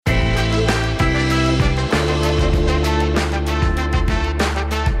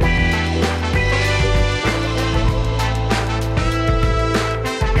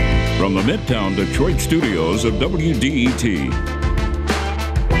from the Midtown Detroit studios of WDET.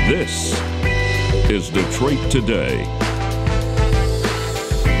 This is Detroit Today.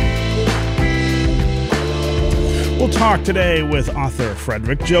 We'll talk today with author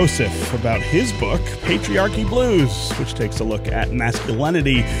Frederick Joseph about his book, Patriarchy Blues, which takes a look at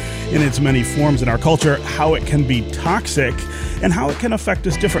masculinity in its many forms in our culture, how it can be toxic, and how it can affect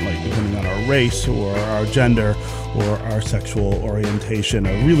us differently depending on our race or our gender or our sexual orientation.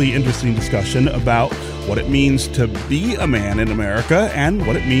 A really interesting discussion about what it means to be a man in America and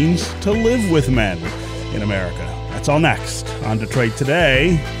what it means to live with men in America. That's all next on Detroit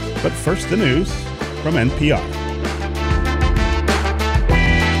Today. But first, the news from NPR.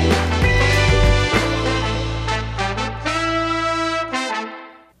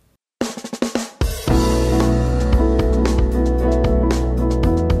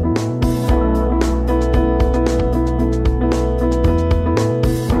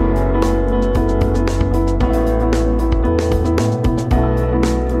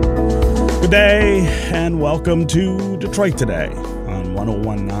 Day and welcome to Detroit Today on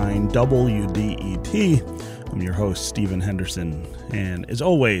 101.9 WDET. I'm your host, Stephen Henderson, and as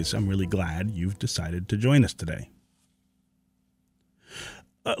always, I'm really glad you've decided to join us today.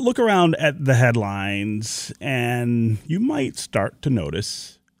 Look around at the headlines and you might start to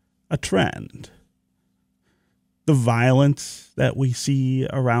notice a trend. The violence that we see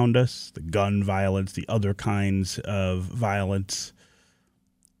around us, the gun violence, the other kinds of violence.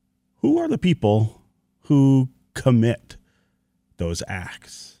 Who are the people who commit those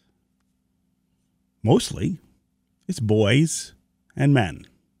acts? Mostly, it's boys and men.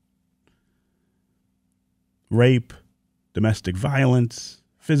 Rape, domestic violence,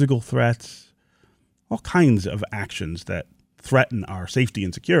 physical threats, all kinds of actions that threaten our safety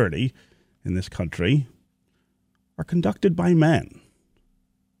and security in this country are conducted by men.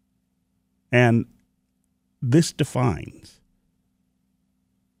 And this defines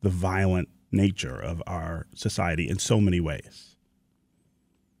the violent nature of our society in so many ways.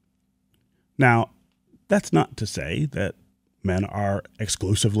 Now, that's not to say that men are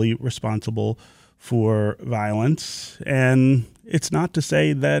exclusively responsible for violence, and it's not to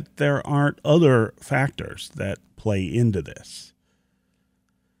say that there aren't other factors that play into this.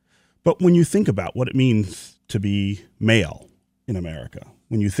 But when you think about what it means to be male in America,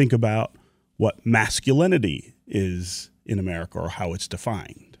 when you think about what masculinity is in America or how it's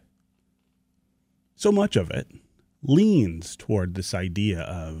defined, so much of it leans toward this idea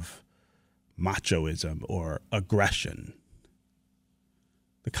of machoism or aggression,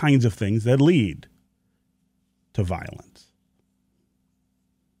 the kinds of things that lead to violence.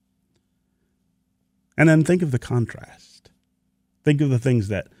 And then think of the contrast. Think of the things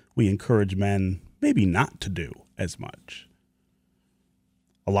that we encourage men maybe not to do as much.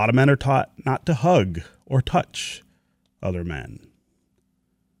 A lot of men are taught not to hug or touch other men.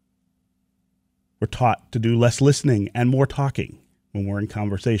 We're taught to do less listening and more talking when we're in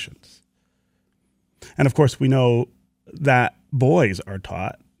conversations. And of course, we know that boys are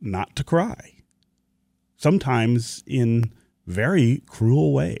taught not to cry, sometimes in very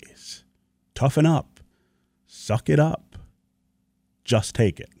cruel ways. Toughen up, suck it up, just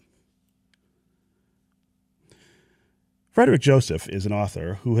take it. Frederick Joseph is an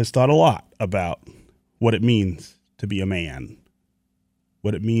author who has thought a lot about what it means to be a man,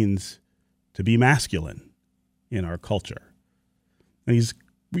 what it means to be masculine in our culture. And he's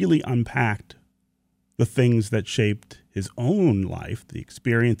really unpacked the things that shaped his own life, the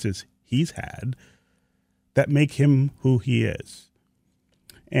experiences he's had that make him who he is.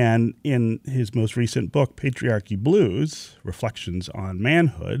 And in his most recent book, Patriarchy Blues, Reflections on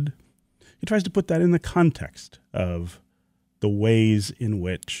Manhood, he tries to put that in the context of the ways in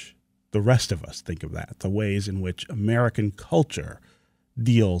which the rest of us think of that, the ways in which American culture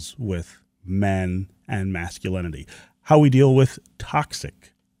deals with men and masculinity, how we deal with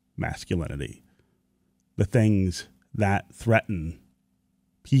toxic masculinity, the things that threaten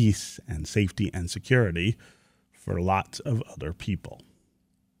peace and safety and security for lots of other people.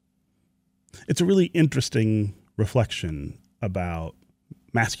 It's a really interesting reflection about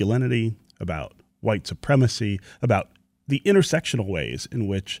masculinity, about white supremacy, about the intersectional ways in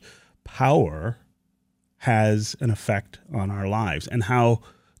which power has an effect on our lives and how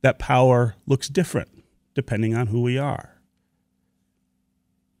that power looks different depending on who we are.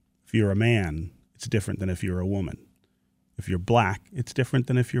 If you're a man, it's different than if you're a woman. If you're black, it's different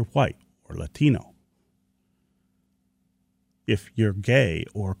than if you're white or Latino. If you're gay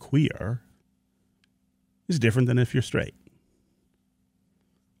or queer, it's different than if you're straight.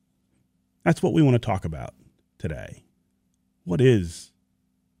 That's what we want to talk about today. What is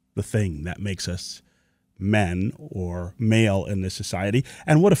the thing that makes us men or male in this society,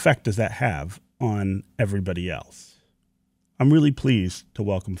 and what effect does that have on everybody else? I'm really pleased to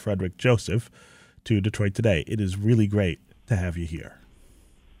welcome Frederick Joseph to Detroit Today. It is really great to have you here.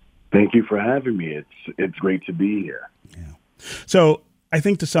 Thank you for having me. It's great to be here. Yeah. So I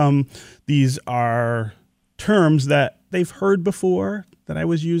think to some, these are terms that they've heard before that I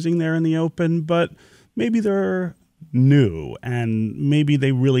was using there in the open, but maybe they're new and maybe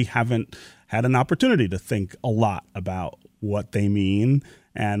they really haven't had an opportunity to think a lot about what they mean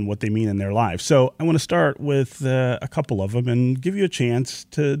and what they mean in their lives. So I want to start with a couple of them and give you a chance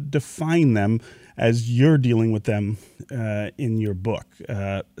to define them as you're dealing with them in your book.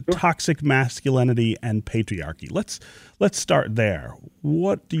 Toxic masculinity and patriarchy. Let's start there.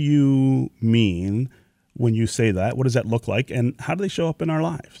 What do you mean when you say that? What does that look like, and how do they show up in our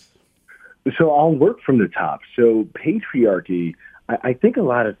lives? So I'll work from the top. So patriarchy, I think a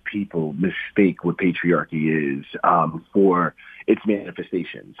lot of people mistake what patriarchy is for its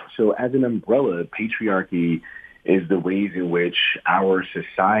manifestations. So as an umbrella, patriarchy is the ways in which our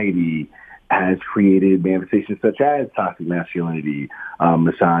society has created manifestations such as toxic masculinity,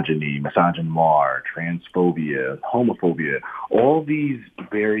 misogyny, misogynoir, transphobia, homophobia, all these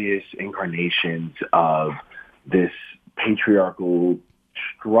various incarnations of this patriarchal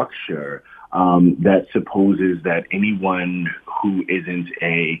structure that supposes that anyone who isn't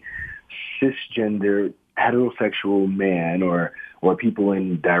a cisgender heterosexual man or people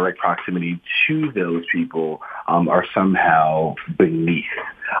in direct proximity to those people are somehow beneath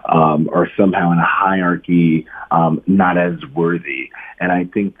or somehow in a hierarchy not as worthy. And I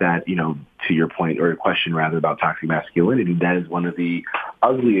think that, to your point or your question rather about toxic masculinity, that is one of the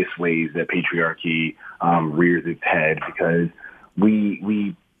ugliest ways that patriarchy rears its head, because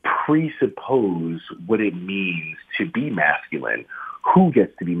we presuppose what it means to be masculine, who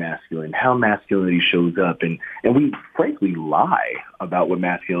gets to be masculine, how masculinity shows up, and we frankly lie about what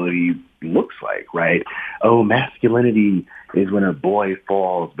masculinity looks like, right? Oh, masculinity is when a boy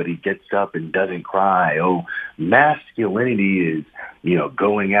falls, but he gets up and doesn't cry. Oh, masculinity is,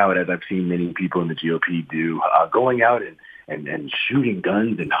 going out, as I've seen many people in the GOP do, going out and shooting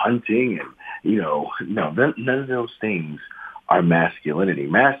guns and hunting, and, no, none of those things are masculinity.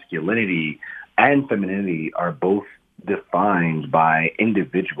 Masculinity and femininity are both defined by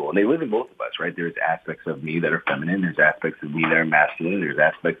individual, and they live in both of us, right? There's aspects of me that are feminine, there's aspects of me that are masculine, there's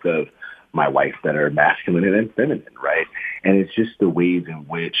aspects of my wife that are masculine and feminine, right? And it's just the ways in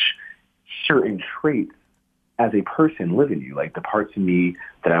which certain traits as a person live in you, like the parts of me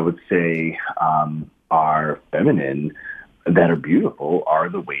that I would say are feminine, that are beautiful, are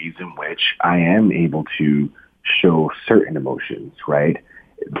the ways in which I am able to show certain emotions, right?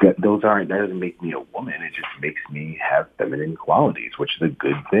 That doesn't make me a woman. It just makes me have feminine qualities, which is a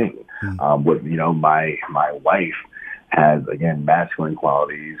good thing. My wife has, again, masculine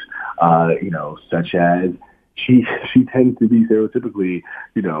qualities, such as she tends to be stereotypically,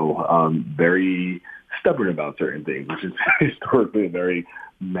 very stubborn about certain things, which is historically a very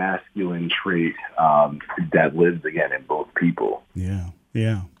masculine trait that lives, again, in both people. Yeah.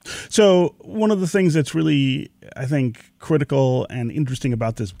 Yeah. So one of the things that's really, I think, critical and interesting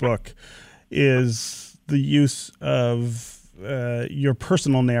about this book is the use of your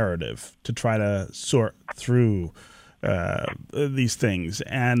personal narrative to try to sort through these things.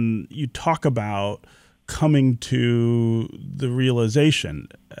 And you talk about coming to the realization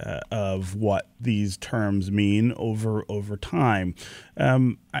of what these terms mean over time.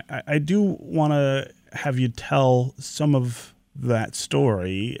 I do want to have you tell some of that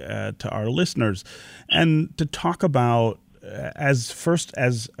story to our listeners, and to talk about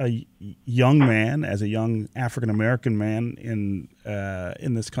as a young man, as a young African-American man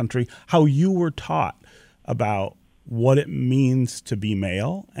in this country, how you were taught about what it means to be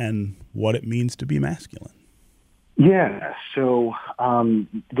male and what it means to be masculine. Yeah. So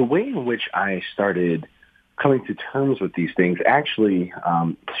the way in which I started coming to terms with these things, actually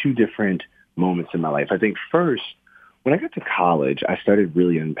two different moments in my life. I think first, when I got to college, I started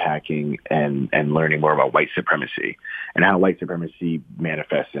really unpacking and learning more about white supremacy and how white supremacy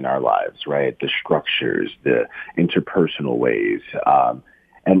manifests in our lives, right? The structures, the interpersonal ways,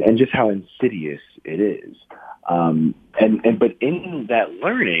 and just how insidious it is. But in that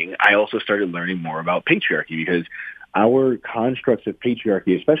learning, I also started learning more about patriarchy, because our constructs of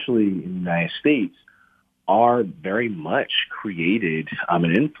patriarchy, especially in the United States, are very much created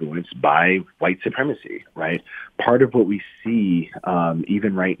and influenced by white supremacy, right? Part of what we see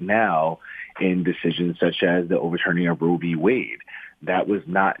even right now in decisions such as the overturning of Roe v. Wade, that was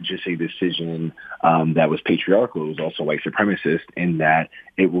not just a decision that was patriarchal. It was also white supremacist in that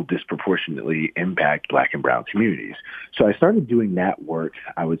it will disproportionately impact Black and brown communities. So I started doing that work,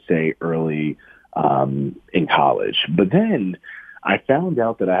 I would say, early in college. But then I found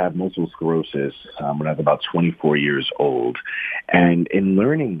out that I have multiple sclerosis when I was about 24 years old. And in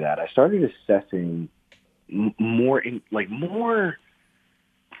learning that, I started assessing more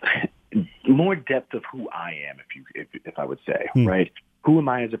depth of who I am, if I would say, right? Who am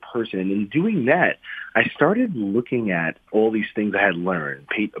I as a person? And in doing that, I started looking at all these things I had learned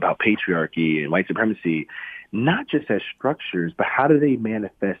about patriarchy and white supremacy, not just as structures, but how do they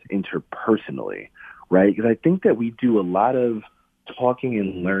manifest interpersonally, right? Because I think that we do a lot of talking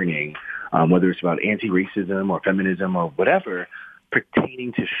and learning, whether it's about anti-racism or feminism or whatever,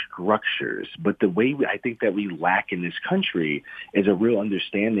 pertaining to structures. But the way I think that we lack in this country is a real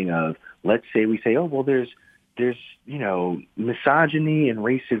understanding of, let's say we say, oh, well, there's misogyny and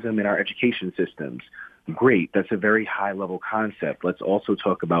racism in our education systems. Great. That's a very high level concept. Let's also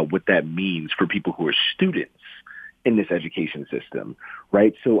talk about what that means for people who are students in this education system,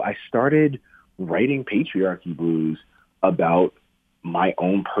 right? So I started writing Patriarchy Blues about my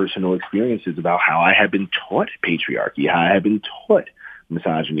own personal experiences about how I had been taught patriarchy, how I had been taught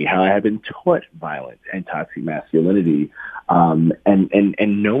misogyny, how I had been taught violence and toxic masculinity. And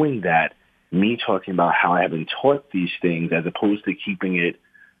knowing that, me talking about how I have been taught these things as opposed to keeping it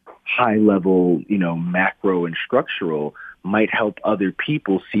high level, macro and structural, might help other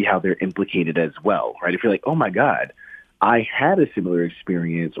people see how they're implicated as well, right? If you're like, oh my God, I had a similar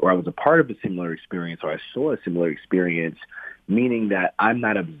experience, or I was a part of a similar experience, or I saw a similar experience, meaning that I'm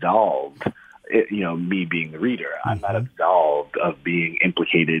not absolved, me being the reader, I'm not absolved of being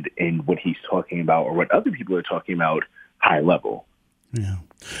implicated in what he's talking about or what other people are talking about high level. Yeah.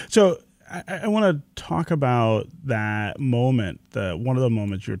 So I want to talk about that moment, one of the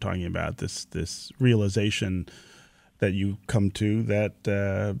moments you were talking about, this realization that you come to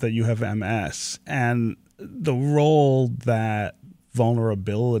that you have MS, and the role that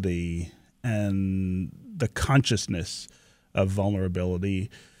vulnerability and the consciousness of vulnerability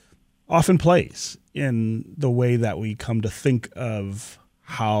often plays in the way that we come to think of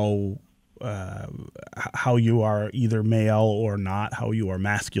how you are either male or not, how you are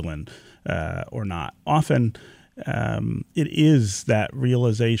masculine or not. Often it is that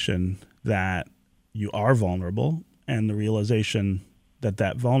realization that you are vulnerable, and the realization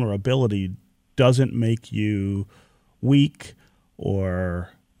that vulnerability doesn't make you weak or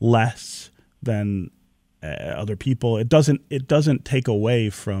less than other people. It doesn't take away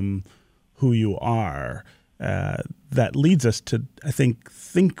from who you are. That leads us to, I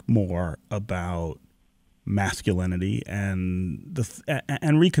think more about masculinity and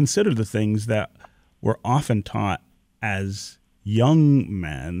reconsider the things that we're often taught as young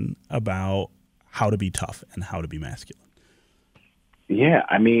men about how to be tough and how to be masculine. Yeah,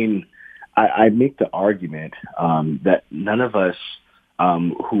 I mean, I make the argument that none of us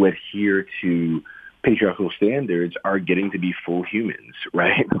who adhere to patriarchal standards are getting to be full humans,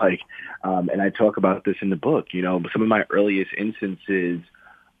 right? And I talk about this in the book. Some of my earliest instances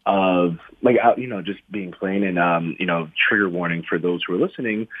of just being plain and trigger warning for those who are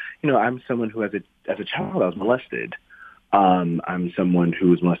listening. I'm someone who, as a child, I was molested. I'm someone who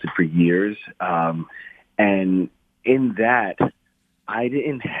was molested for years, and in that, I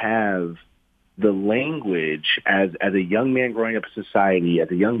didn't have the language as a young man growing up in society, as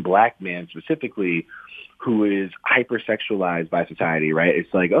a young Black man specifically, who is hypersexualized by society, right?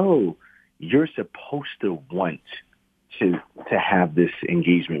 It's like, oh, you're supposed to want to have this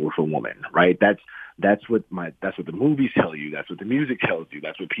engagement with a woman, right? That's what the movies tell you. That's what the music tells you.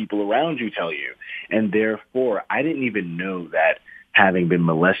 That's what people around you tell you. And therefore, I didn't even know that having been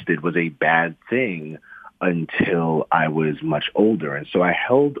molested was a bad thing until I was much older. And so I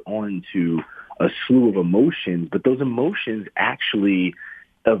held on to a slew of emotions, but those emotions actually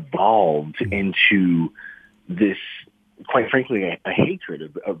evolved into this, quite frankly, a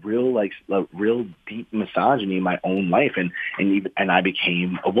hatred, a real deep misogyny in my own life, and I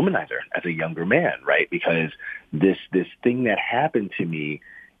became a womanizer as a younger man, right? Because this thing that happened to me,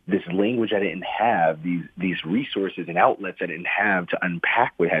 this language I didn't have, these resources and outlets I didn't have to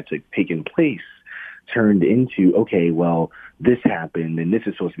unpack what had taken place, turned into, okay, well, this happened and this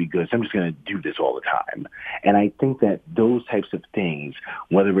is supposed to be good, so I'm just going to do this all the time. And I think that those types of things,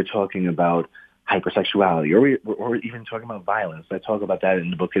 whether we're talking about hypersexuality or even talking about violence, I talk about that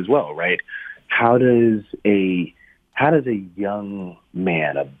in the book as well, right? How does a young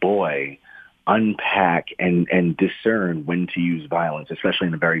man, a boy, unpack and discern when to use violence, especially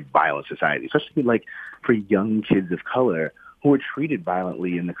in a very violent society, especially like for young kids of color who are treated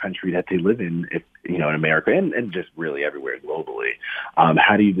violently in the country that they live in, if, you know, in America and just really everywhere globally.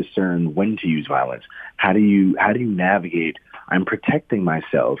 How do you discern when to use violence? How do you navigate? I'm protecting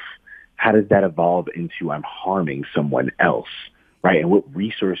myself. How does that evolve into I'm harming someone else, right? And what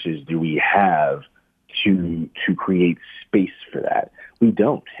resources do we have to create space for that? We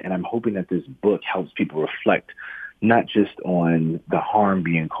don't. And I'm hoping that this book helps people reflect not just on the harm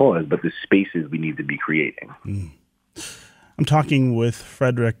being caused, but the spaces we need to be creating. I'm talking with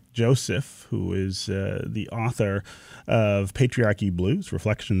Frederick Joseph, who is the author of Patriarchy Blues,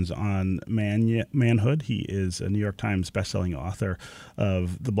 Reflections on Manhood. He is a New York Times bestselling author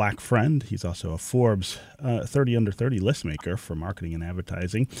of The Black Friend. He's also a Forbes 30 Under 30 list maker for marketing and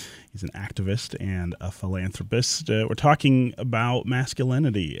advertising. He's an activist and a philanthropist. We're talking about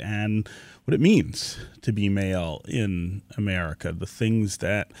masculinity and what it means to be male in America, the things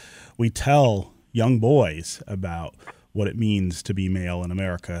that we tell young boys about what it means to be male in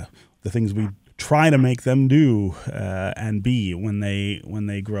America, the things we try to make them do and be when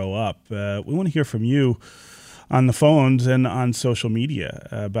they grow up. We want to hear from you on the phones and on social media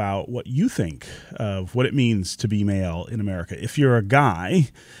about what you think of what it means to be male in America. If you're a guy,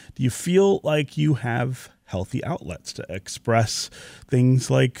 do you feel like you have healthy outlets to express things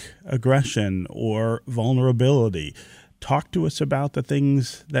like aggression or vulnerability? Talk to us about the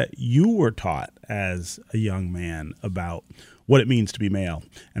things that you were taught as a young man about what it means to be male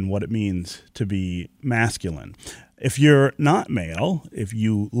and what it means to be masculine. If you're not male, if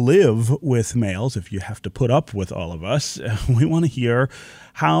you live with males, if you have to put up with all of us, we want to hear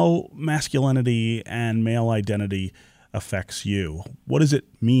how masculinity and male identity affects you. What does it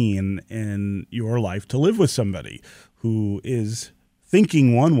mean in your life to live with somebody who is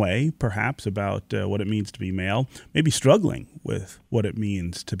thinking one way, perhaps, about what it means to be male, maybe struggling with what it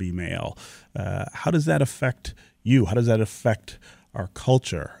means to be male? How does that affect you? How does that affect our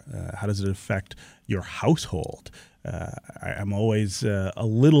culture? How does it affect your household? I'm always a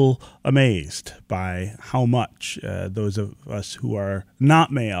little amazed by how much those of us who are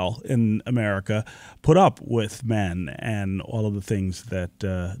not male in America put up with men and all of the things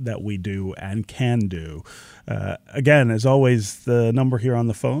that we do and can do. Again, as always, the number here on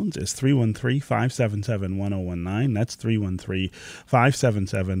the phones is 313-577-1019. That's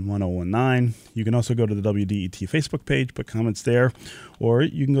 313-577-1019. You can also go to the WDET Facebook page, put comments there, or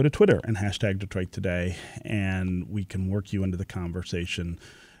you can go to Twitter and hashtag Detroit Today, and we can work you into the conversation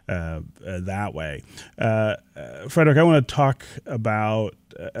that way. Frederick, I want to talk about,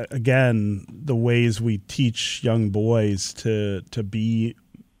 again, the ways we teach young boys to be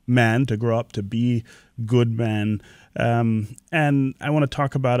men, to grow up to be good men. And I want to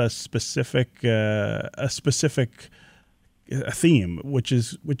talk about a specific theme, which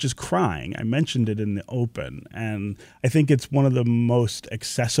is crying. I mentioned it in the open, and I think it's one of the most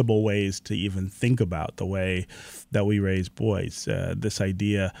accessible ways to even think about the way that we raise boys. This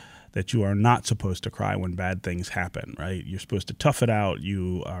idea that you are not supposed to cry when bad things happen, right? You're supposed to tough it out.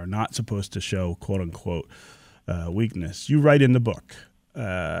 You are not supposed to show quote unquote weakness. You write in the book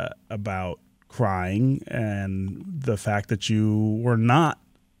about crying and the fact that you were not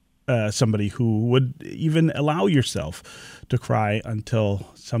somebody who would even allow yourself to cry until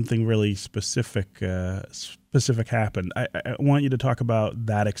something really specific happened. I want you to talk about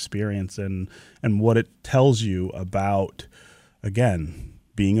that experience and what it tells you about, again,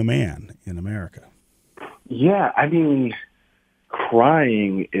 being a man in America. Yeah, I mean,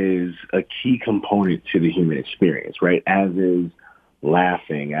 crying is a key component to the human experience, right? As is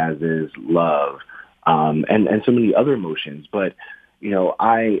laughing, as is love, and so many other emotions. But, you know,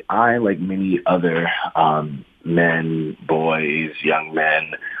 I like many other men, boys, young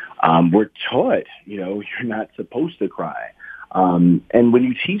men, were taught, you know, you're not supposed to cry. And when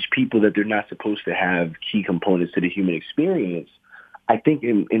you teach people that they're not supposed to have key components to the human experience, I think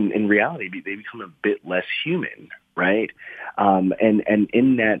in reality, they become a bit less human, right? And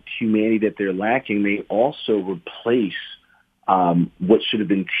in that humanity that they're lacking, they also replace what should have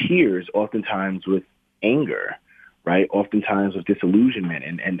been tears oftentimes with anger, right? Oftentimes with disillusionment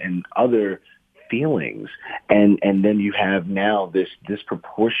and other feelings. And then you have now this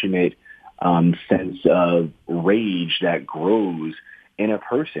disproportionate sense of rage that grows in a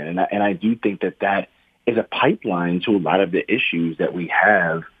person. And I do think that is a pipeline to a lot of the issues that we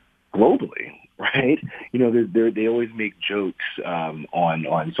have globally, right? You know, they always make jokes on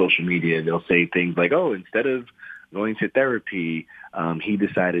social media. They'll say things like, oh, instead of going to therapy, he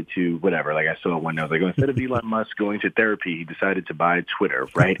decided to whatever. Like I saw one, I was like, instead of Elon Musk going to therapy, he decided to buy Twitter,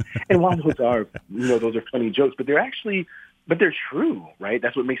 right? And while those are funny jokes, but they're true, right?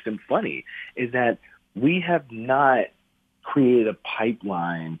 That's what makes them funny, is that we have not created a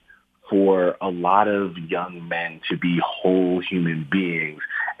pipeline for a lot of young men to be whole human beings.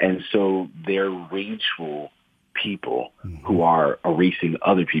 And so they're rageful people who are erasing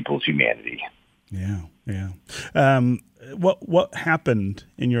other people's humanity. Yeah, yeah. What happened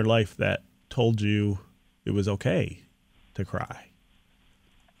in your life that told you it was okay to cry?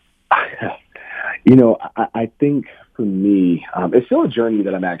 I think for me, it's still a journey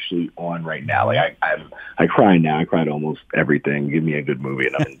that I'm actually on right now. Like I cry now. I cried almost everything. Give me a good movie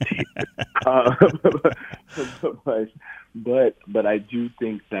and I'm in tears. But I do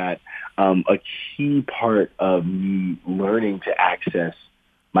think that a key part of me learning to access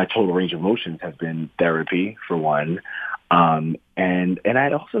my total range of emotions has been therapy, for one, and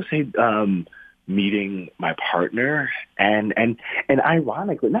I'd also say meeting my partner and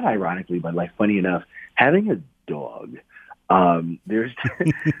ironically, not ironically, but like funny enough, having a dog. There's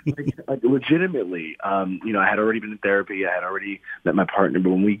like legitimately, I had already been in therapy. I had already met my partner,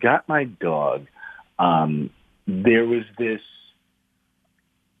 but when we got my dog, there was this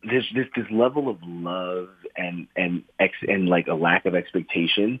level of love and like a lack of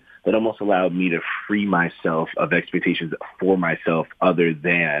expectation that almost allowed me to free myself of expectations for myself other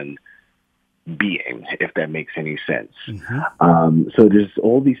than being, if that makes any sense. So there's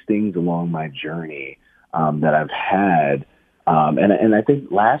all these things along my journey that I've had. And I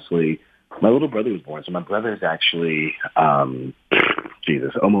think lastly, my little brother was born. So my brother is actually, almost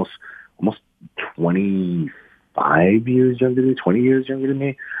 25 years younger than me, 20 years younger than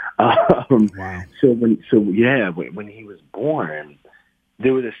me. Wow. So when he was born,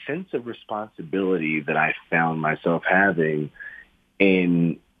 there was a sense of responsibility that I found myself having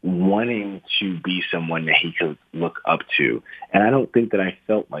in wanting to be someone that he could look up to. And I don't think that I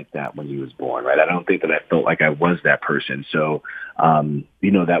felt like that when he was born, right? I don't think that I felt like I was that person. So,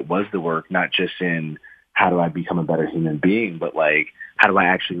 that was the work, not just in how do I become a better human being, but like, how do I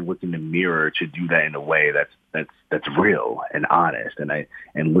actually look in the mirror to do that in a way that's real and honest, and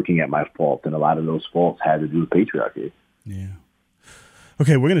looking at my faults. And a lot of those faults had to do with patriarchy. Yeah.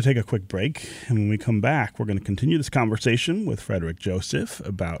 Okay, we're going to take a quick break, and when we come back, we're going to continue this conversation with Frederick Joseph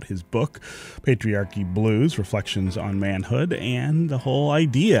about his book, Patriarchy Blues, Reflections on Manhood, and the whole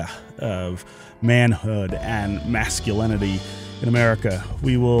idea of manhood and masculinity in America.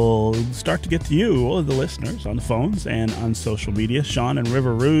 We will start to get to you, the listeners, on the phones and on social media. Sean in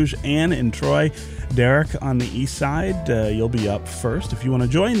River Rouge, Ann in Troy, Derek on the east side. You'll be up first. If you want to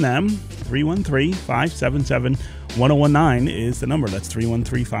join them, 313-577-1019 is the number. That's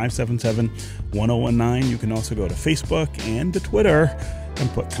 313-577-1019. You can also go to Facebook and to Twitter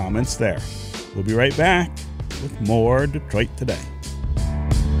and put comments there. We'll be right back with more Detroit Today.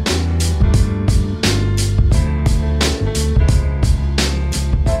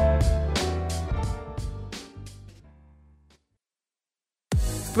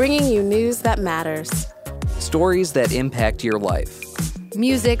 Bringing you news that matters. Stories that impact your life.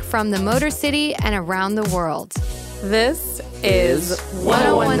 Music from the Motor City and around the world. This is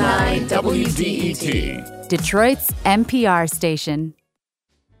 1019 WDET. Detroit's NPR station.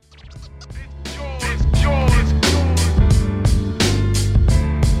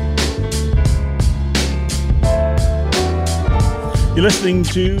 You're listening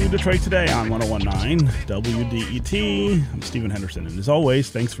to Detroit Today on 1019 WDET. I'm Stephen Henderson, and as always,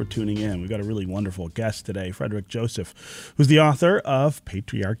 thanks for tuning in. We've got a really wonderful guest today, Frederick Joseph, who's the author of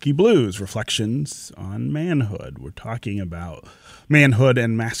Patriarchy Blues, Reflections on Manhood. We're talking about manhood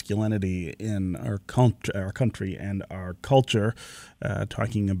and masculinity in our country and our culture,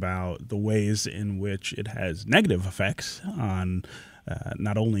 talking about the ways in which it has negative effects on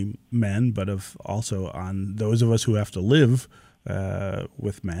not only men, but also on those of us who have to live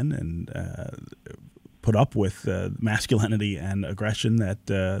with men and put up with masculinity and aggression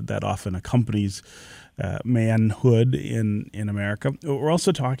that often accompanies manhood in America. We're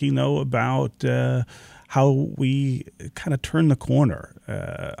also talking, though, about how we kind of turn the corner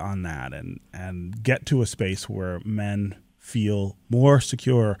on that and get to a space where men feel more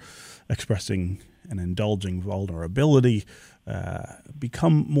secure expressing and indulging vulnerability,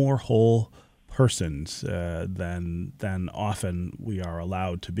 become more whole persons than often we are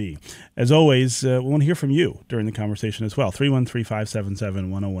allowed to be. As always, we want to hear from you during the conversation as well.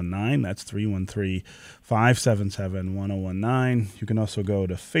 313-577-1019. That's 313-577-1019. You can also go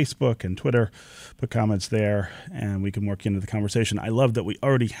to Facebook and Twitter, put comments there, and we can work into the conversation. I love that we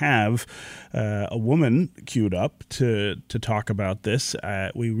already have a woman queued up to talk about this.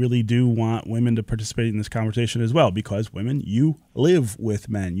 We really do want women to participate in this conversation as well, because women, you live with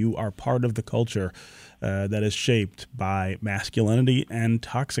men. You are part of the culture that is shaped by masculinity and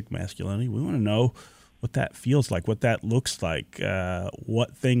toxic masculinity. We want to know what that feels like, what that looks like,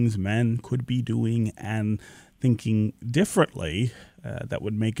 what things men could be doing and thinking differently that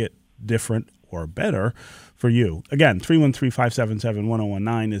would make it different or better for you. Again,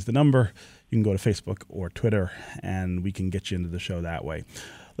 313-577-1019 is the number. You can go to Facebook or Twitter, and we can get you into the show that way.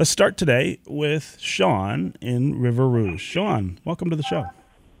 Let's start today with Sean in River Rouge. Sean, welcome to the show.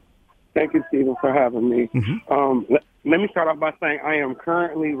 Thank you, Stephen, for having me. Mm-hmm. Let me start off by saying I am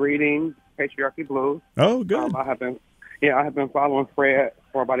currently reading Patriarchy Blues. Oh, good. I have been following Fred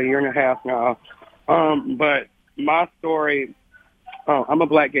for about a year and a half now. But my story, I'm a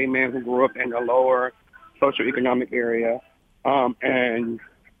black gay man who grew up in a lower socioeconomic area, and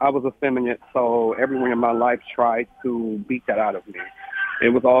I was effeminate, so everyone in my life tried to beat that out of me. It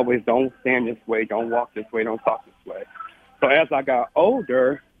was always, don't stand this way, don't walk this way, don't talk this way. So as I got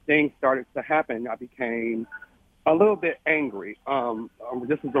older, things started to happen. I became a little bit angry.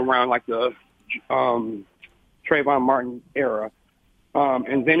 This is around like the Trayvon Martin era.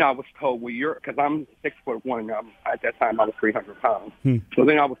 And then I was told, well, because I'm 6'1", at that time I was 300 pounds. So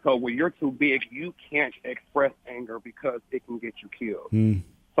then I was told, well, you're too big. You can't express anger because it can get you killed.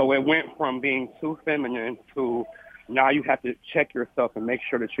 So it went from being too feminine to now you have to check yourself and make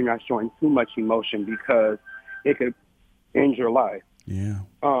sure that you're not showing too much emotion because it could end your life. Yeah.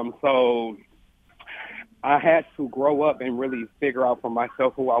 So I had to grow up and really figure out for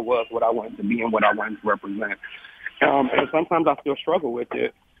myself who I was, what I wanted to be, and what I wanted to represent. And sometimes I still struggle with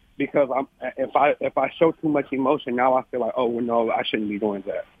it because if I show too much emotion, now I feel like, oh, well, no, I shouldn't be doing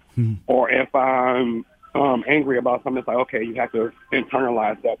that. Or if I'm angry about something, it's like, okay, you have to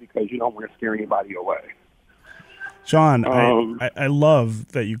internalize that because you don't want to scare anybody away. Sean, I love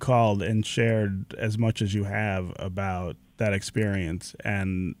that you called and shared as much as you have about that experience.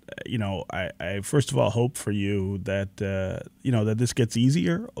 And, I first of all hope for you that, that this gets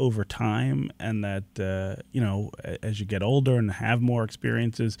easier over time and that, as you get older and have more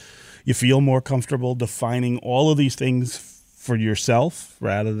experiences, you feel more comfortable defining all of these things for yourself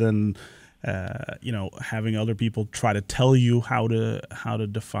rather than, having other people try to tell you how to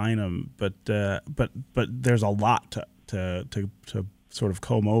define them. But there's a lot to sort of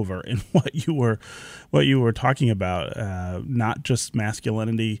comb over in what you were talking about, not just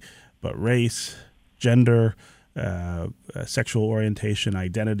masculinity, but race, gender, sexual orientation,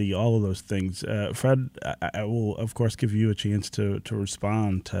 identity, all of those things. Fred, I will of course give you a chance to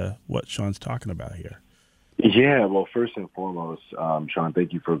respond to what Sean's talking about here. Yeah, well, first and foremost, Sean,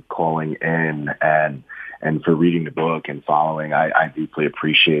 thank you for calling in and for reading the book and following. I deeply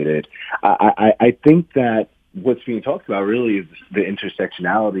appreciate it. I think that what's being talked about really is the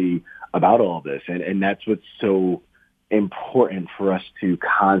intersectionality about all this, and that's what's so important for us to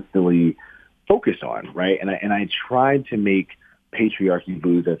constantly focus on, right? And I tried to make Patriarchy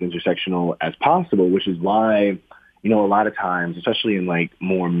Blues as intersectional as possible, which is why, a lot of times, especially in like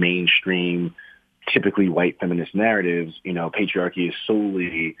more mainstream, typically white feminist narratives, patriarchy is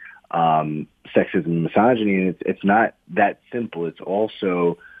solely sexism and misogyny, and it's not that simple. It's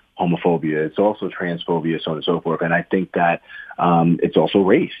also homophobia, it's also transphobia, so on and so forth. And I think that it's also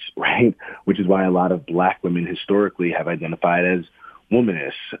race, right? Which is why a lot of black women historically have identified as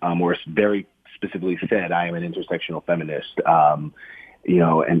womanists, or very specifically said, I am an intersectional feminist, and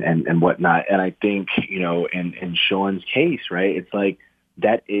whatnot. And I think, in Sean's case, right, it's like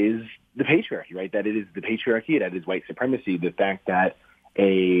that is the patriarchy, right? That it is the patriarchy, that is white supremacy. The fact that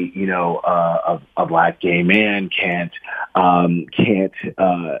a black gay man can't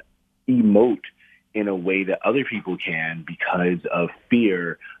emote in a way that other people can because of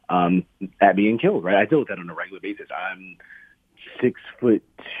fear at being killed, right? I deal with that on a regular basis. I'm 6'2".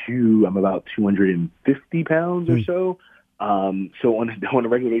 I'm about 250 pounds or so. So on a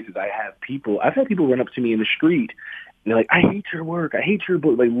regular basis, I've had people run up to me in the street and they're like, I hate your work. I hate your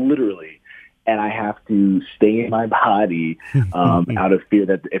book, like literally. And I have to stay in my body out of fear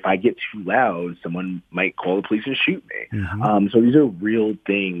that if I get too loud, someone might call the police and shoot me. So these are real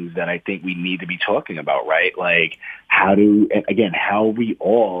things that I think we need to be talking about, right? Like how we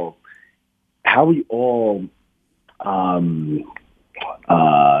all how are we all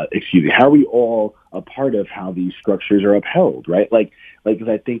a part of how these structures are upheld, right? Like, because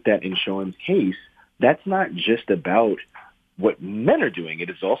I think that in Sean's case, that's not just about what men are doing. It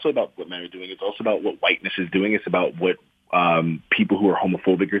is also about what men are doing. It's also about what whiteness is doing. It's about what people who are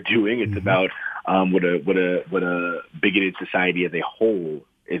homophobic are doing. It's about what a bigoted society as a whole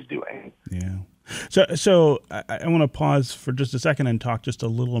is doing. Yeah. So I want to pause for just a second and talk just a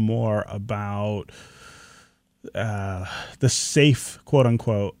little more about the safe, quote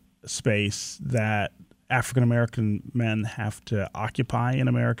unquote, space that African American men have to occupy in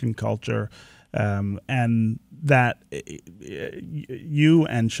American culture, and that you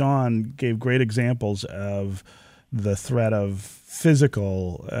and Sean gave great examples of the threat of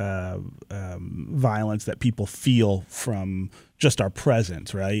physical violence that people feel from just our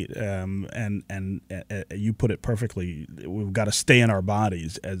presence, right? And you put it perfectly. We've got to stay in our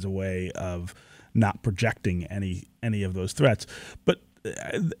bodies as a way of not projecting any of those threats. But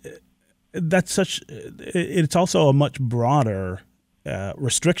it's also a much broader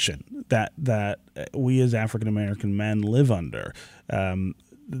restriction that we as African American men live under.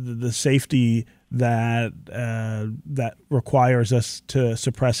 The safety that requires us to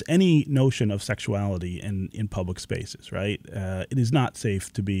suppress any notion of sexuality in public spaces, right? It is not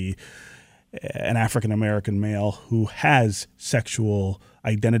safe to be an African American male who has sexual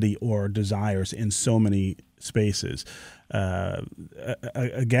identity or desires in so many spaces.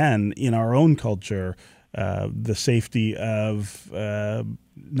 Again, in our own culture, the safety of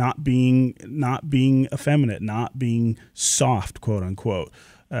not being effeminate, not being soft, quote unquote.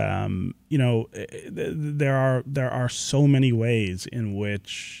 There are so many ways in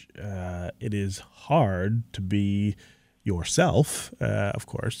which it is hard to be yourself, of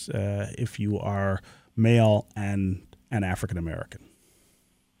course, if you are male and African American.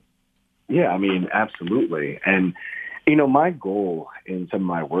 Yeah, I mean, absolutely. And, my goal in some of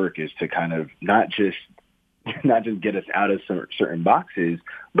my work is to kind of not just get us out of certain boxes,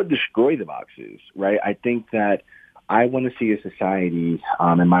 but destroy the boxes, right? I think that I want to see a society,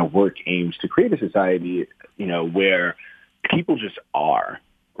 and my work aims to create a society, where people just are,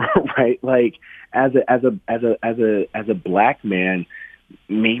 right? Like as a black man,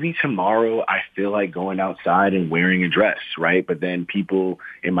 maybe tomorrow I feel like going outside and wearing a dress, right? But then people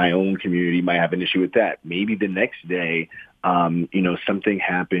in my own community might have an issue with that. Maybe the next day, something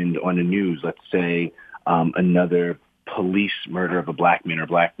happened on the news. Let's say another police murder of a black man or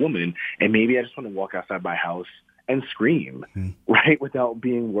black woman, and maybe I just want to walk outside my house and scream, right, without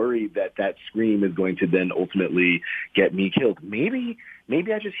being worried that scream is going to then ultimately get me killed. Maybe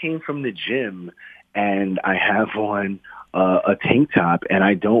I just came from the gym and I have on a tank top and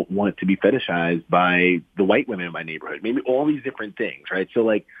I don't want to be fetishized by the white women in my neighborhood. Maybe all these different things, right? So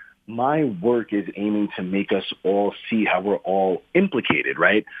like my work is aiming to make us all see how we're all implicated,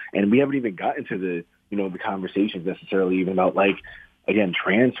 right? And we haven't even gotten to the conversations necessarily even about like, again,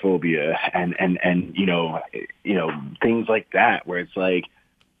 transphobia and things like that, where it's like,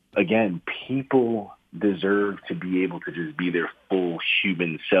 again, people deserve to be able to just be their full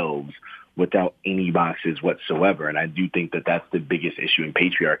human selves without any boxes whatsoever. And I do think that that's the biggest issue in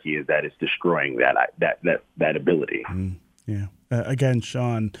patriarchy, is that it's destroying that ability. Yeah. Again,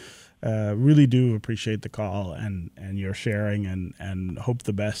 Sean, really do appreciate the call and your sharing, and hope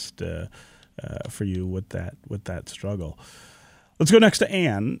the best for you with that struggle. Let's go next to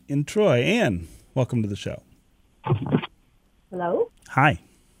Ann in Troy. Ann, welcome to the show. Hello. Hi.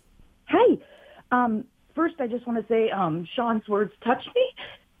 Hi. First, I just want to say Sean's words touched me.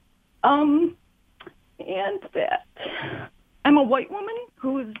 And that I'm a white woman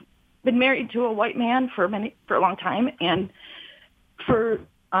who's been married to a white man for a long time, and for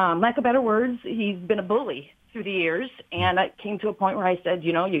lack of better words, he's been a bully through the years. And I came to a point where I said,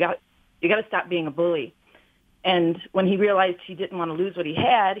 you got to stop being a bully. And when he realized he didn't want to lose what he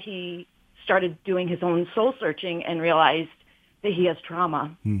had, he started doing his own soul searching and realized that he has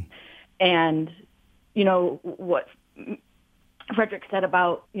trauma. And, what Frederick said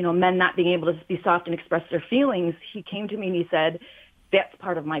about, men not being able to be soft and express their feelings, he came to me and he said, that's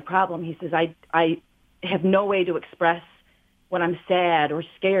part of my problem. He says, I have no way to express when I'm sad or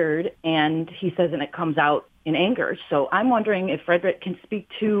scared. And he says, and it comes out in anger. So I'm wondering if Frederick can speak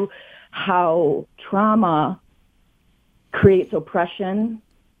to how trauma creates oppression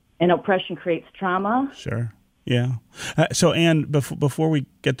and oppression creates trauma. Sure. Yeah. So, Ann, before we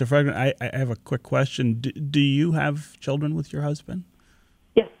get to Frederick, I have a quick question. Do you have children with your husband?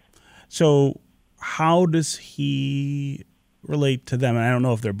 Yes. So how does he relate to them? And I don't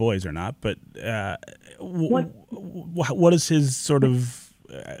know if they're boys or not, but what is his sort of,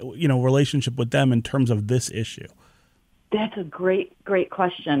 relationship with them in terms of this issue? That's a great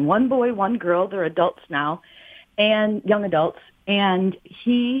question. One boy, one girl. They're adults now, and young adults. And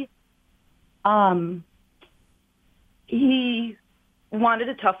he wanted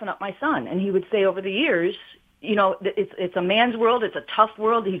to toughen up my son. And he would say over the years, it's a man's world. It's a tough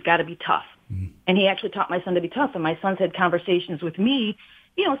world. He's got to be tough. Mm-hmm. And he actually taught my son to be tough. And my son's had conversations with me,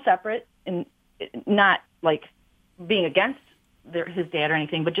 separate and not like being against his dad or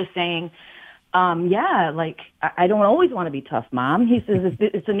anything, but just saying, I don't always want to be tough, Mom. He says,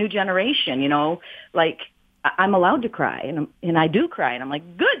 it's a new generation, I'm allowed to cry, and I do cry, and I'm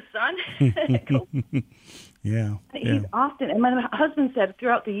like, good, son, son. Yeah. He's often, and my husband said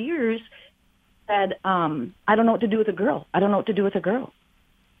throughout the years, said, I don't know what to do with a girl. I don't know what to do with a girl.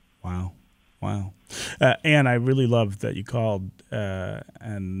 Wow. Anne, I really love that you called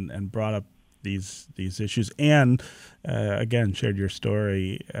and brought up these issues, and again shared your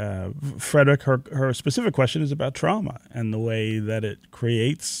story. Frederick, her specific question is about trauma and the way that it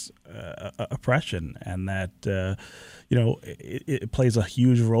creates oppression, and that it plays a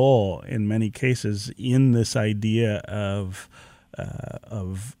huge role in many cases in this idea of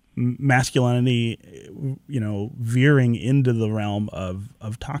masculinity, veering into the realm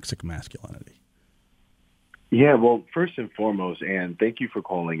of toxic masculinity. Yeah, well, first and foremost, Anne, thank you for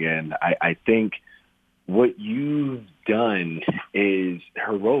calling in. I think what you've done is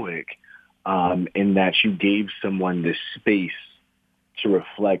heroic in that you gave someone the space to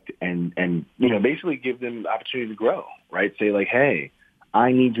reflect and basically give them the opportunity to grow, right? Say like, hey,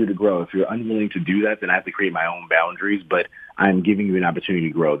 I need you to grow. If you're unwilling to do that, then I have to create my own boundaries, but I'm giving you an opportunity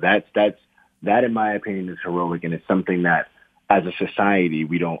to grow. That, in my opinion, is heroic, and it's something that as a society,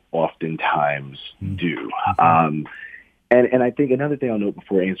 we don't oftentimes do. And I think another thing I'll note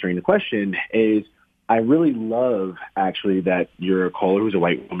before answering the question is I really love, actually, that you're a caller who's a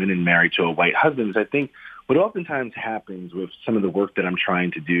white woman and married to a white husband. I think what oftentimes happens with some of the work that I'm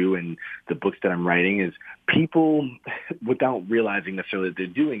trying to do and the books that I'm writing is people, without realizing necessarily that they're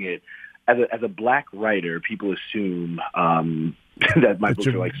doing it, as a black writer, people assume that my books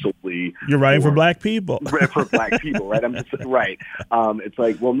are like solely you're writing for black people. For black people, right? I'm just right. It's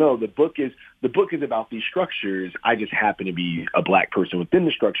like, well, no, the book is about these structures. I just happen to be a black person within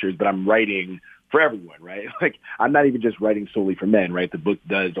the structures, but I'm writing for everyone, right? Like, I'm not even just writing solely for men, right? The book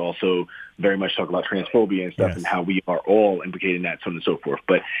does also very much talk about transphobia and stuff, yes, and how we are all implicated in that, so on and so forth.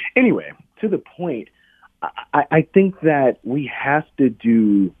 But anyway, to the point, I think that we have to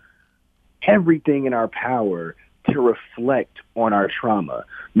do everything in our power to reflect on our trauma,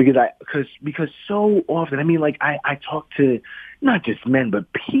 because so often, I mean, like I talk to not just men, but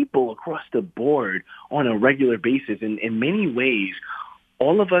people across the board on a regular basis. And in many ways,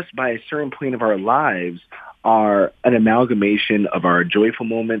 all of us by a certain point of our lives are an amalgamation of our joyful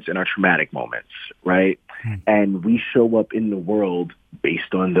moments and our traumatic moments, right? And we show up in the world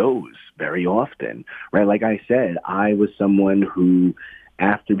based on those very often, right? Like I said, I was someone who,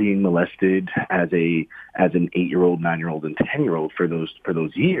 after being molested as an 8-year-old, 9-year-old, and 10-year-old for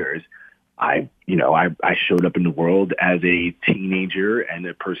those years, I showed up in the world as a teenager and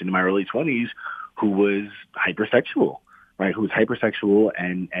a person in my early 20s who was hypersexual, right? Who was hypersexual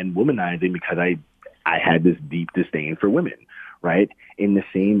and womanizing because I had this deep disdain for women, right? In the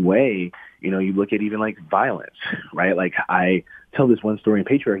same way, you look at even like violence, right? Like I tell this one story in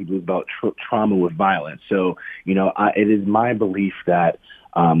Patriarchy was about trauma with violence. So, it is my belief that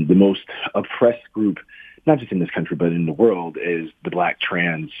the most oppressed group, not just in this country, but in the world, is the black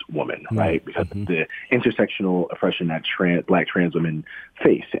trans woman, right? Because of the intersectional oppression that black trans women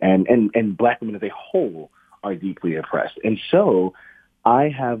face. And black women as a whole are deeply oppressed. And so I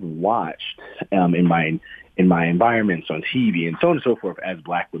have watched in my environments on TV and so on and so forth as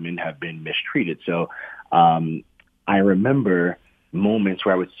black women have been mistreated. So I remember moments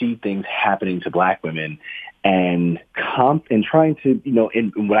where I would see things happening to black women and trying to,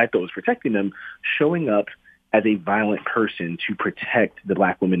 in what I thought was protecting them, showing up as a violent person to protect the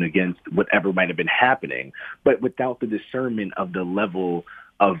black woman against whatever might have been happening, but without the discernment of the level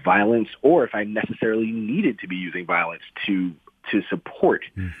of violence, or if I necessarily needed to be using violence to support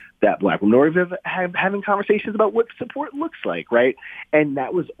that black woman, or even having conversations about what support looks like, right? And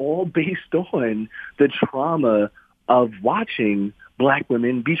that was all based on the trauma of watching black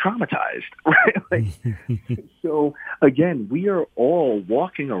women be traumatized, right? Like, so again, we are all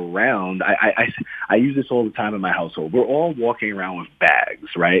walking around. I use this all the time in my household. We're all walking around with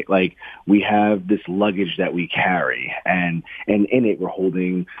bags, right? Like we have this luggage that we carry, and in it we're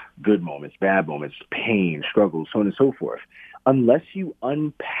holding good moments, bad moments, pain, struggles, so on and so forth. Unless you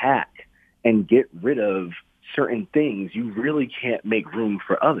unpack and get rid of certain things, you really can't make room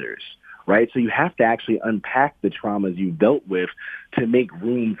for others, right? So you have to actually unpack the traumas you've dealt with to make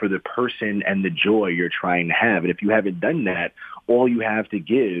room for the person and the joy you're trying to have. And if you haven't done that, all you have to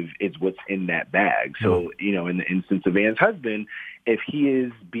give is what's in that bag. So, in the instance of Anne's husband, if he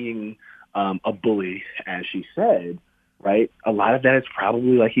is being a bully, as she said, right, a lot of that is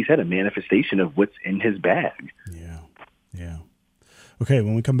probably, like he said, a manifestation of what's in his bag. Yeah. Okay,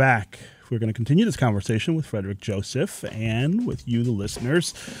 when we come back, We're going to continue this conversation with Frederick Joseph and with you, the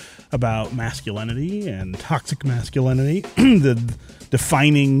listeners, about masculinity and toxic masculinity, the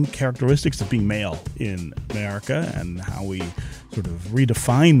defining characteristics of being male in America, and how we sort of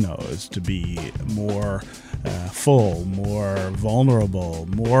redefine those to be more full, more vulnerable,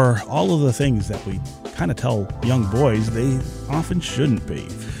 more all of the things that we kind of tell young boys they often shouldn't be.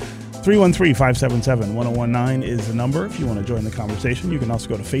 313-577-1019 is the number if you want to join the conversation. You can also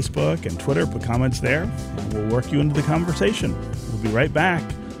go to Facebook and Twitter, put comments there, and we'll work you into the conversation. We'll be right back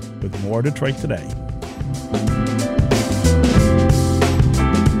with more Detroit Today.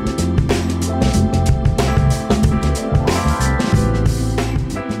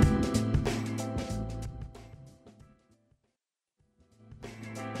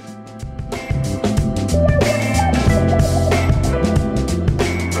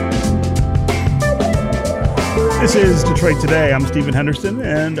 This is Detroit Today. I'm Stephen Henderson,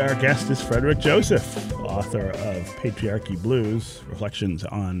 and our guest is Frederick Joseph, author of Patriarchy Blues, Reflections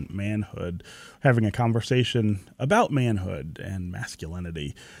on Manhood, having a conversation about manhood and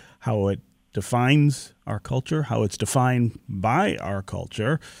masculinity, how it defines our culture, how it's defined by our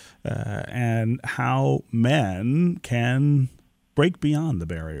culture, and how men can break beyond the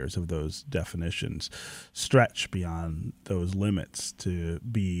barriers of those definitions, stretch beyond those limits to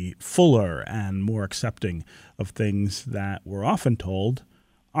be fuller and more accepting of things that we're often told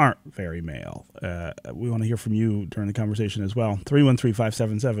aren't very male. We want to hear from you during the conversation as well.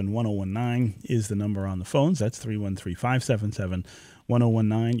 313-577-1019 is the number on the phones. That's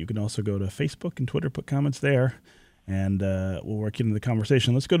 313-577-1019. You can also go to Facebook and Twitter, put comments there, and we'll work into the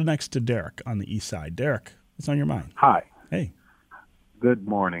conversation. Let's go next to Derek on the east side. Derek, what's on your mind? Hi. Hey. Good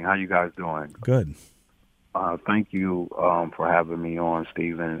morning. How you guys doing? Good. Thank you for having me on,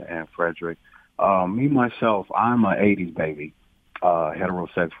 Stephen and Frederick. Me, myself, I'm an 80s baby,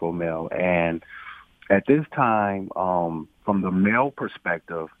 heterosexual male. And at this time, from the male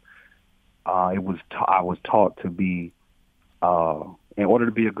perspective, I was taught to be, in order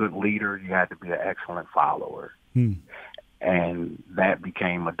to be a good leader, you had to be an excellent follower. And that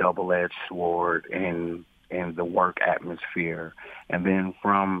became a double-edged sword in the work atmosphere. And then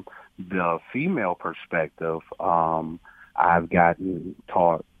from the female perspective, I've gotten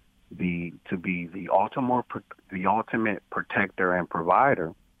taught to be the ultimate protector and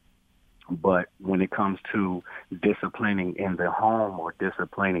provider. But when it comes to disciplining in the home or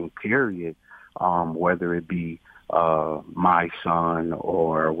disciplining period, whether it be my son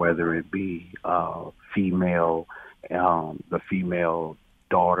or whether it be the female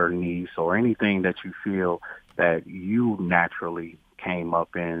daughter, niece, or anything that you feel that you naturally came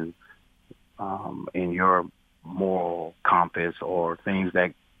up in your moral compass, or things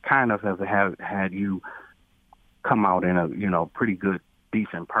that kind of have had you come out in a pretty good,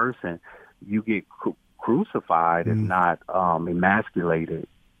 decent person, you get crucified and not emasculated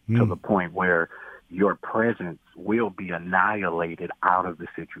to the point where your presence will be annihilated out of the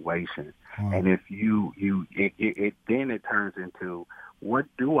situation. And if then it turns into, what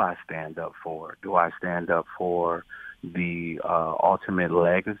do I stand up for? Do I stand up for the ultimate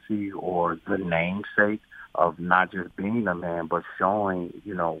legacy or the namesake of not just being a man, but showing,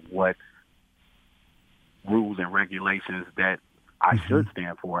 what rules and regulations that I should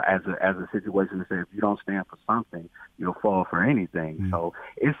stand for as a situation to say, if you don't stand for something, you'll fall for anything. So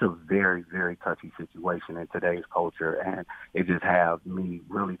it's a very, very touchy situation in today's culture, and it just has me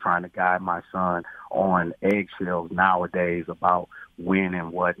really trying to guide my son on eggshells nowadays about when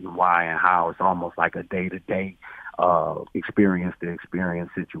and what and why and how. It's almost like a day-to-day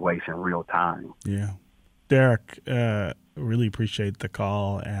experience-to-experience situation, real time. Yeah. Derek, really appreciate the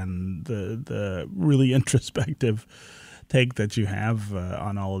call and the really introspective take that you have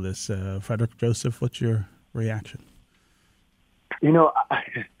on all of this. Frederick Joseph, what's your reaction? It's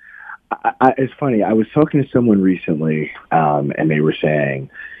funny. I was talking to someone recently, and they were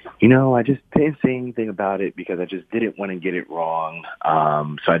saying, I just didn't say anything about it because I just didn't want to get it wrong.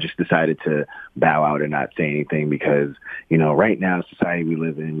 So I just decided to bow out and not say anything because, right now, society we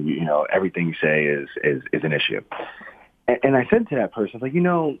live in, everything you say is an issue. And I said to that person,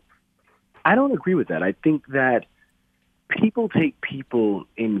 I don't agree with that. I think that people take people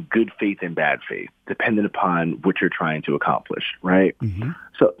in good faith and bad faith, depending upon what you're trying to accomplish, right?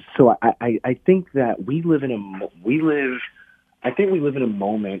 So I think that we live in a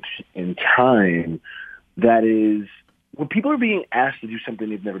moment in time that is when people are being asked to do something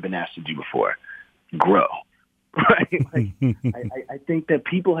they've never been asked to do before, grow, right? I think that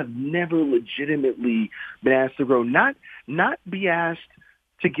people have never legitimately been asked to grow, not be asked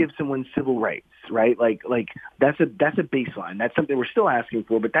to give someone civil rights, right? Like that's a baseline. That's something we're still asking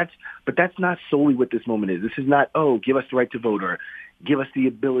for, but that's not solely what this moment is. This is not, give us the right to vote or give us the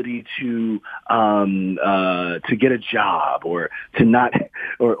ability to get a job or to not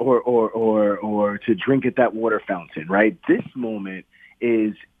or to drink at that water fountain, right? This moment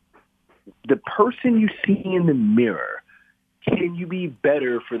is the person you see in the mirror. Can you be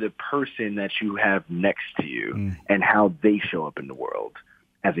better for the person that you have next to you and how they show up in the world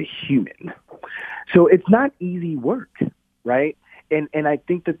as a human? So it's not easy work, right? And I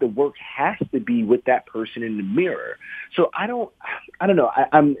think that the work has to be with that person in the mirror. So I don't know.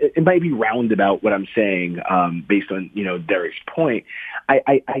 It might be roundabout what I'm saying based on, Derek's point.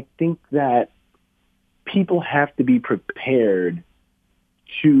 I think that people have to be prepared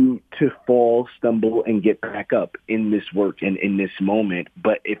to fall, stumble, and get back up in this work and in this moment.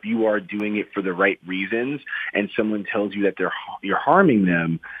 But if you are doing it for the right reasons and someone tells you that you're harming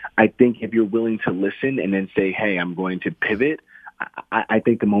them, I think if you're willing to listen and then say, hey, I'm going to pivot, I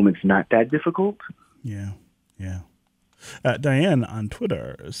think the moment's not that difficult. Yeah. Diane on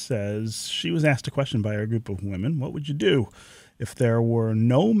Twitter says she was asked a question by a group of women. What would you do if there were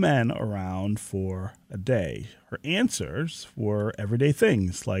no men around for a day? Her answers were everyday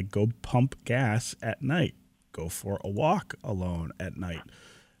things like go pump gas at night, go for a walk alone at night,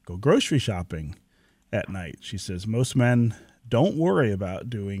 go grocery shopping at night. She says most men don't worry about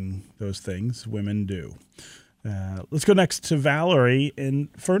doing those things. Women do. Let's go next to Valerie in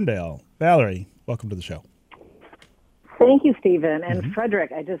Ferndale. Valerie, welcome to the show. Thank you, Stephen. And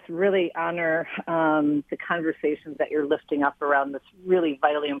Frederick, I just really honor the conversations that you're lifting up around this really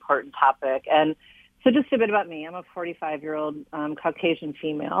vitally important topic. And so just a bit about me. I'm a 45-year-old Caucasian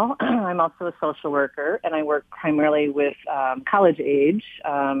female. I'm also a social worker, and I work primarily with college-age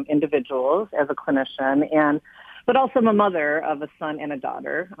individuals as a clinician, but also I'm a mother of a son and a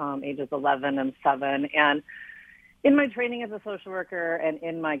daughter, ages 11 and 7. And in my training as a social worker and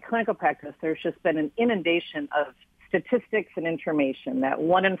in my clinical practice, there's just been an inundation of statistics and information that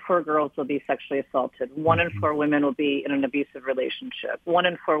 1 in 4 girls will be sexually assaulted. 1 in 4 women will be in an abusive relationship. 1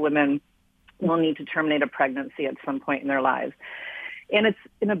 in 4 women will need to terminate a pregnancy at some point in their lives. And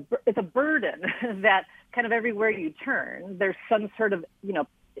it's a burden that kind of everywhere you turn, there's some sort of,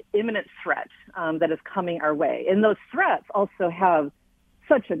 imminent threat that is coming our way. And those threats also have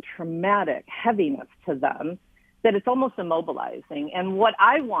such a traumatic heaviness to them that it's almost immobilizing. And what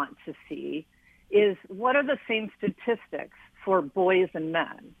I want to see is what are the same statistics for boys and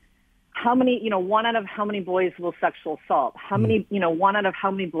men? How many, 1 out of how many boys will sexual assault? How many, 1 out of how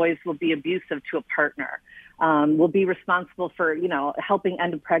many boys will be abusive to a partner, will be responsible for, helping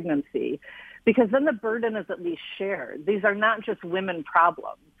end a pregnancy? Because then the burden is at least shared. These are not just women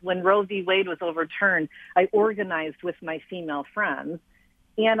problems. When Roe v. Wade was overturned, I organized with my female friends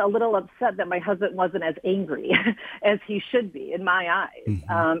and a little upset that my husband wasn't as angry as he should be in my eyes.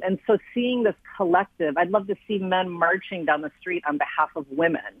 And so seeing this collective, I'd love to see men marching down the street on behalf of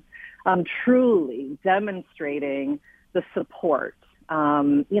women, truly demonstrating the support.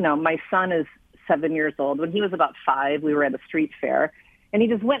 My son is 7 years old. When he was about 5, we were at a street fair, and he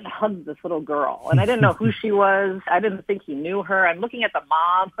just went and hugged this little girl. And I didn't know who she was. I didn't think he knew her. I'm looking at the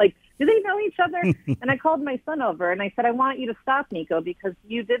mom, like, do they know each other? And I called my son over, and I said, I want you to stop, Nico, because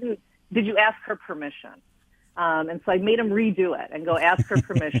did you ask her permission? And so I made him redo it and go ask her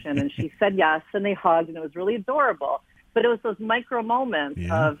permission. And she said yes, and they hugged, and it was really adorable. But it was those micro moments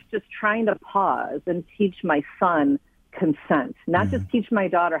of just trying to pause and teach my son consent, not just teach my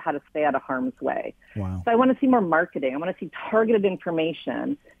daughter how to stay out of harm's way. Wow. So I want to see more marketing. I want to see targeted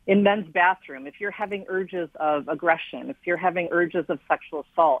information in men's bathroom. If you're having urges of aggression, if you're having urges of sexual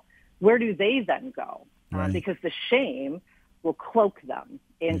assault, where do they then go? Because the shame will cloak them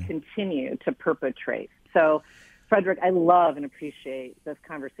and continue to perpetrate. So, Frederick, I love and appreciate this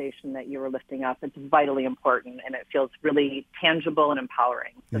conversation that you were lifting up. It's vitally important, and it feels really tangible and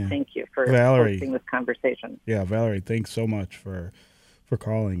empowering. So thank you for hosting this conversation. Yeah, Valerie, thanks so much for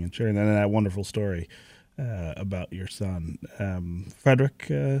calling and sharing that wonderful story about your son. Frederick,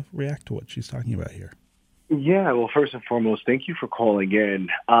 react to what she's talking about here. Yeah, well, first and foremost, thank you for calling in.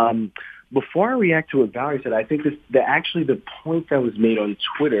 Before I react to what Valerie said, I think actually the point that was made on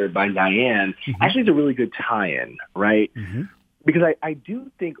Twitter by Diane actually is a really good tie-in, right? Because I do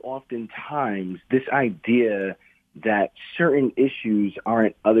think oftentimes this idea that certain issues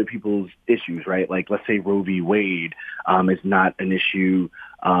aren't other people's issues, right? Like, let's say Roe v. Wade is not an issue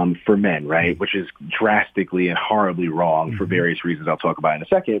for men, right? Which is drastically and horribly wrong for various reasons I'll talk about in a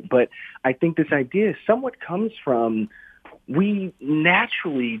second. But I think this idea somewhat comes from we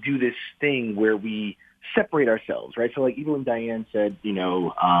naturally do this thing where we separate ourselves, right? So like even when Diane said,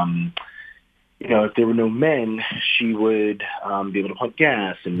 if there were no men, she would be able to pump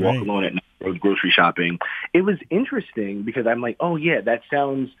gas and walk alone at night, go grocery shopping. It was interesting because I'm like, oh, yeah, that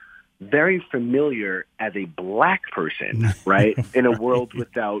sounds very familiar as a black person, right, in a world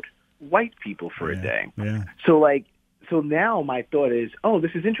without white people for a day. Yeah. So now my thought is, oh,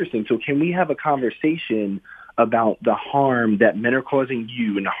 this is interesting. So can we have a conversation about the harm that men are causing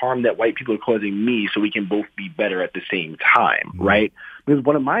you and the harm that white people are causing me so we can both be better at the same time, right? Because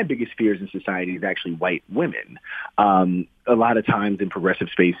one of my biggest fears in society is actually white women. A lot of times in progressive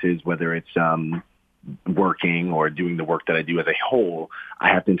spaces, whether it's working or doing the work that I do as a whole, I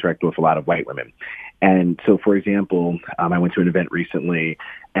have to interact with a lot of white women. And so, for example, I went to an event recently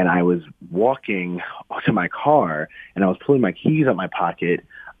and I was walking to my car and I was pulling my keys out of my pocket,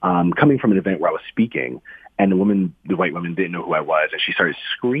 coming from an event where I was speaking. And the white woman didn't know who I was and she started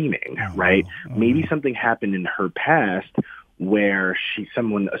screaming, right? Maybe something happened in her past where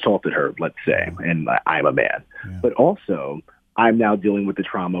someone assaulted her, let's say, and I'm a man. But also, I'm now dealing with the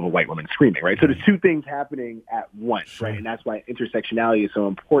trauma of a white woman screaming, right? So there's two things happening at once, right? And that's why intersectionality is so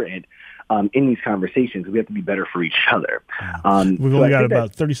important in these conversations. We have to be better for each other. We've only got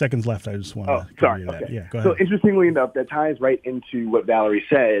about 30 seconds left. I just want to sorry. that. Okay. Yeah, go ahead. So interestingly enough, that ties right into what Valerie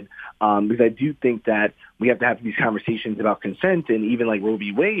said, because I do think that we have to have these conversations about consent and even like Roe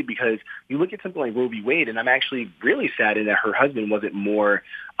v. Wade, because you look at something like Roe v. Wade, and I'm actually really saddened that her husband wasn't more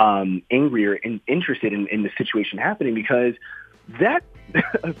angry or interested in the situation happening, because that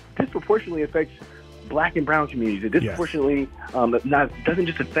disproportionately affects Black and brown communities. It disproportionately doesn't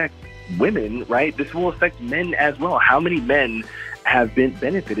just affect women, right? This will affect men as well. How many men have been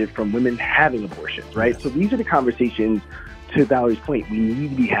benefited from women having abortions, right? So these are the conversations, to Valerie's point, we need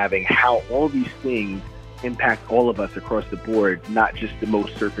to be having, how all these things impact all of us across the board, not just the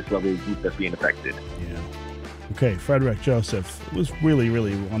most surface level group that's being affected. Yeah. Okay, Frederick Joseph, it was really,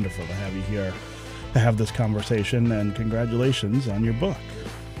 really wonderful to have you here to have this conversation, and congratulations on your book.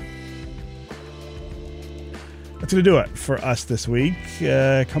 That's going to do it for us this week.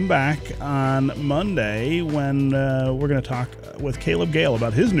 Come back on Monday when we're going to talk with Caleb Gale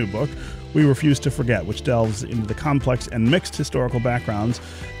about his new book, We Refuse to Forget, which delves into the complex and mixed historical backgrounds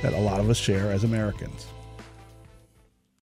that a lot of us share as Americans.